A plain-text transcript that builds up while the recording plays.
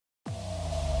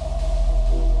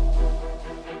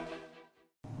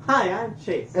Hi, I'm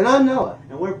Chase. And I'm Noah.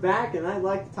 And we're back, and I'd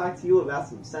like to talk to you about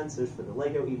some sensors for the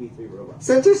LEGO EV3 robot.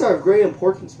 Sensors are of great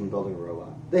importance when building a robot.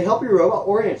 They help your robot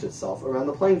orient itself around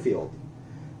the playing field.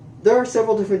 There are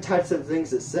several different types of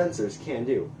things that sensors can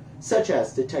do, such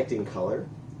as detecting color,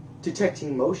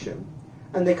 detecting motion,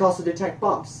 and they can also detect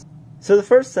bumps. So the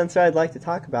first sensor I'd like to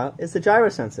talk about is the gyro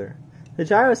sensor. The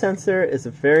gyro sensor is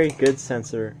a very good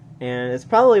sensor, and it's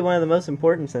probably one of the most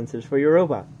important sensors for your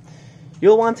robot.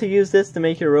 You'll want to use this to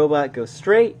make your robot go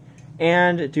straight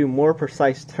and do more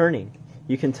precise turning.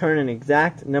 You can turn an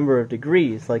exact number of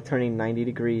degrees, like turning 90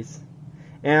 degrees.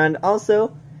 And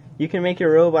also, you can make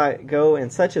your robot go in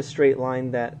such a straight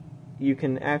line that you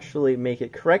can actually make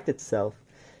it correct itself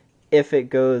if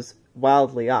it goes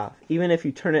wildly off. Even if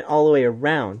you turn it all the way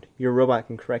around, your robot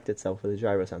can correct itself with a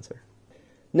gyro sensor.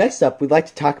 Next up, we'd like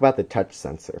to talk about the touch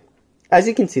sensor. As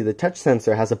you can see, the touch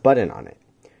sensor has a button on it.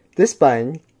 This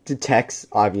button detects,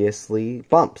 obviously,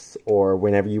 bumps, or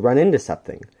whenever you run into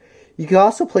something. You can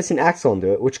also place an axle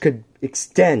into it, which could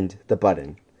extend the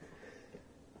button.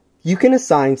 You can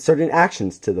assign certain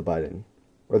actions to the button,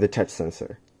 or the touch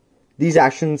sensor. These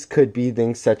actions could be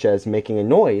things such as making a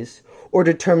noise, or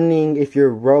determining if your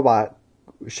robot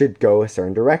should go a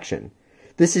certain direction.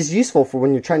 This is useful for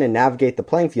when you're trying to navigate the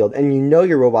playing field and you know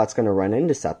your robot's going to run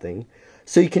into something,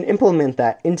 so you can implement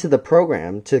that into the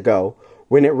program to go,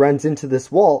 when it runs into this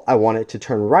wall, I want it to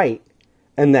turn right,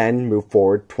 and then move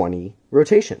forward 20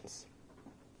 rotations.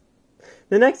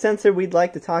 The next sensor we'd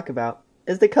like to talk about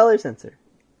is the color sensor.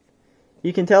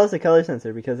 You can tell it's a color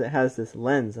sensor because it has this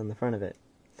lens on the front of it.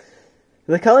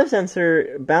 The color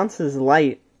sensor bounces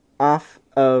light off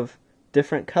of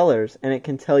different colors, and it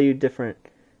can tell you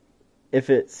if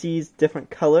it sees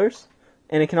different colors,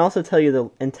 and it can also tell you the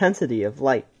intensity of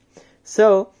light.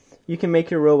 So, you can make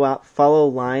your robot follow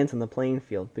lines on the playing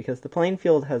field, because the playing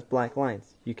field has black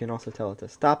lines. You can also tell it to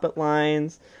stop at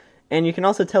lines, and you can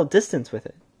also tell distance with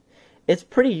it. It's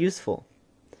pretty useful,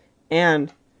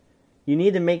 and you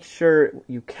need to make sure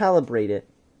you calibrate it,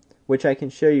 which I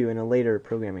can show you in a later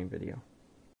programming video.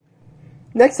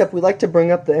 Next up, we'd like to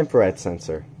bring up the infrared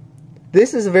sensor.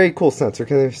 This is a very cool sensor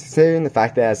considering the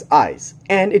fact that it has eyes,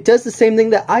 and it does the same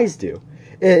thing that eyes do.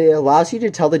 It allows you to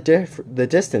tell the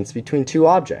distance between two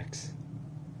objects,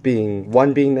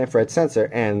 one being the infrared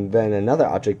sensor and then another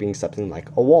object being something like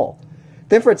a wall.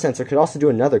 The infrared sensor could also do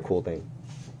another cool thing.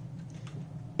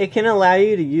 It can allow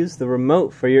you to use the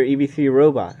remote for your EV3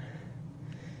 robot.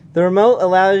 The remote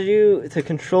allows you to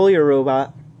control your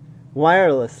robot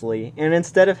wirelessly, and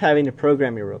instead of having to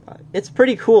program your robot. It's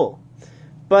pretty cool,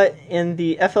 but in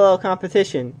the FLL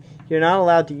competition, you're not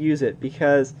allowed to use it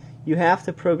because you have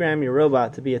to program your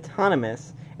robot to be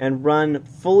autonomous and run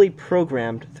fully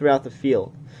programmed throughout the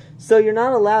field. So you're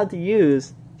not allowed to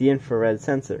use the infrared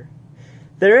sensor.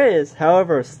 There is,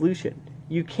 however, a solution.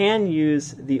 You can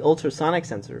use the ultrasonic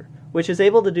sensor, which is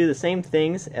able to do the same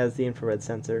things as the infrared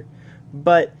sensor,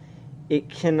 but it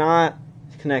cannot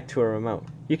connect to a remote.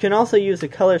 You can also use a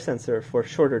color sensor for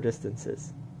shorter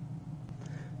distances.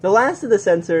 The last of the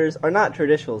sensors are not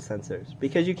traditional sensors,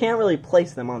 because you can't really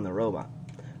place them on the robot.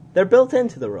 They're built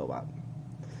into the robot.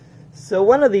 So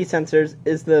one of these sensors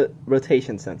is the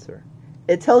rotation sensor.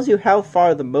 It tells you how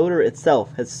far the motor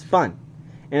itself has spun,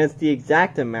 and it's the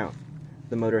exact amount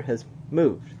the motor has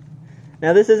moved.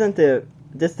 Now this isn't the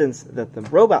distance that the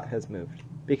robot has moved,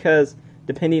 because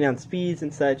depending on speeds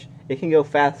and such, it can go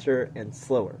faster and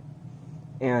slower,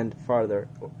 and farther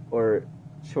or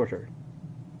shorter.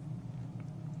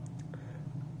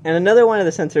 And another one of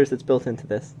the sensors that's built into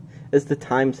this is the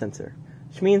time sensor,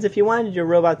 which means if you wanted your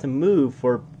robot to move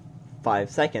for 5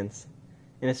 seconds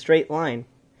in a straight line,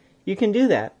 you can do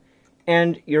that,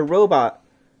 and your robot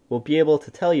will be able to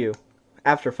tell you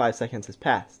after 5 seconds has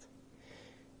passed.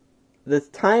 The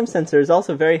time sensor is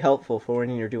also very helpful for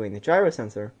when you're doing the gyro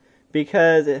sensor,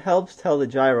 because it helps tell the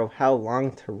gyro how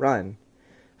long to run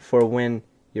for when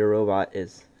your robot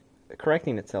is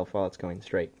correcting itself while it's going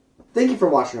straight. Thank you for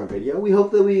watching our video. We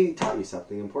hope that we taught you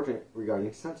something important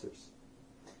regarding sensors.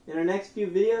 In our next few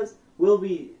videos, we'll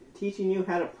be teaching you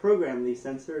how to program these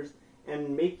sensors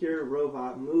and make your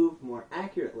robot move more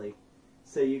accurately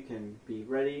so you can be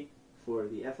ready for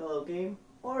the FLL game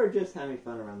or just having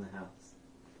fun around the house.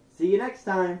 See you next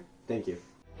time! Thank you.